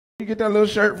You get that little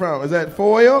shirt from? Is that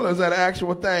foil or is that an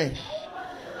actual thing?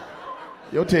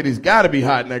 Your titties gotta be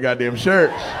hot in that goddamn shirt.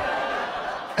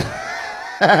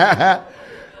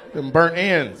 Them burnt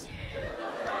ends.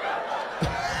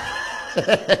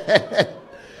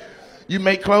 You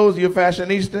make clothes, you a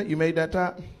fashionista? You made that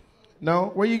top? No?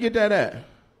 Where you get that at?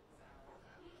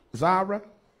 Zara?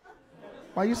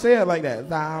 Why you say it like that?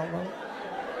 Zara?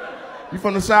 You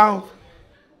from the South?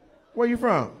 Where you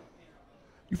from?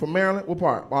 You from Maryland? What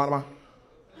part? Baltimore?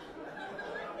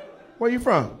 Where you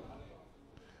from?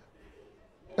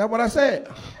 That's what I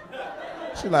said.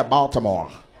 She's like,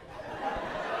 Baltimore.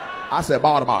 I said,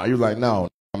 Baltimore. He was like, no,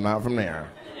 I'm not from there.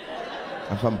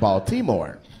 I'm from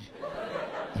Baltimore.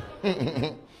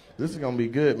 This is going to be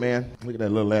good, man. Look at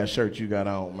that little ass shirt you got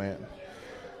on, man.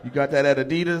 You got that at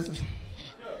Adidas?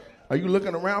 Are you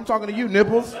looking around? I'm talking to you,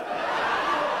 nipples.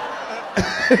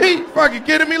 You fucking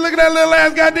kidding me? Look at that little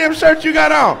ass goddamn shirt you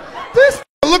got on. This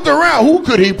looked around. Who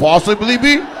could he possibly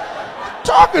be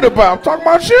talking about? I'm talking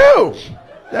about you.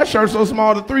 That shirt's so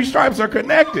small the 3 stripes are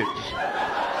connected.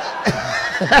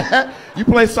 You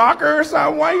play soccer or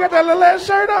something? Why you got that little ass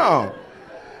shirt on?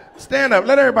 Stand up.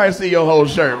 Let everybody see your whole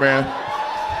shirt, man.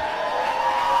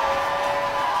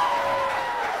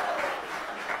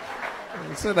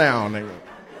 Sit down, nigga.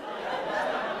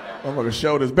 Motherfucker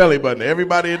showed his belly button to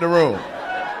everybody in the room.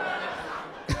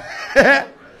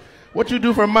 What you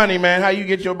do for money, man? How you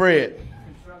get your bread?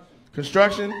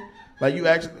 Construction? Like you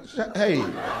actually, hey.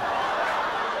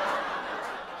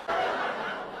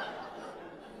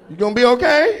 You gonna be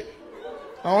okay?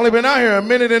 I only been out here a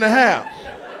minute and a half.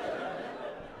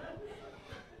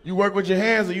 You work with your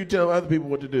hands or you tell other people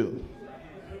what to do?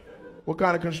 What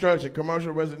kind of construction?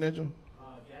 Commercial, residential?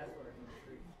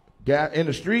 Gas in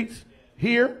the streets?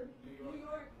 Here?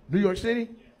 New York City?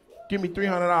 Give me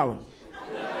 $300.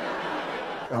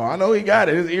 Oh, I know he got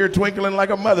it. His ear twinkling like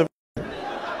a mother.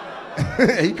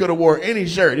 He could have wore any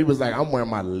shirt. He was like, I'm wearing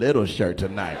my little shirt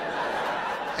tonight.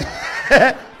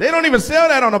 They don't even sell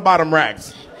that on the bottom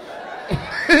racks.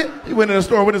 He went in the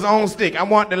store with his own stick. I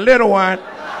want the little one.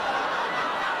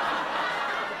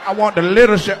 I want the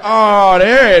little shirt. Oh,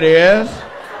 there it is.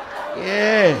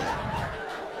 Yeah.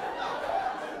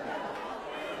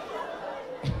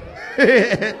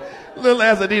 Little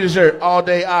ass Adidas shirt, all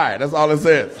day, all right. That's all it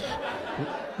says.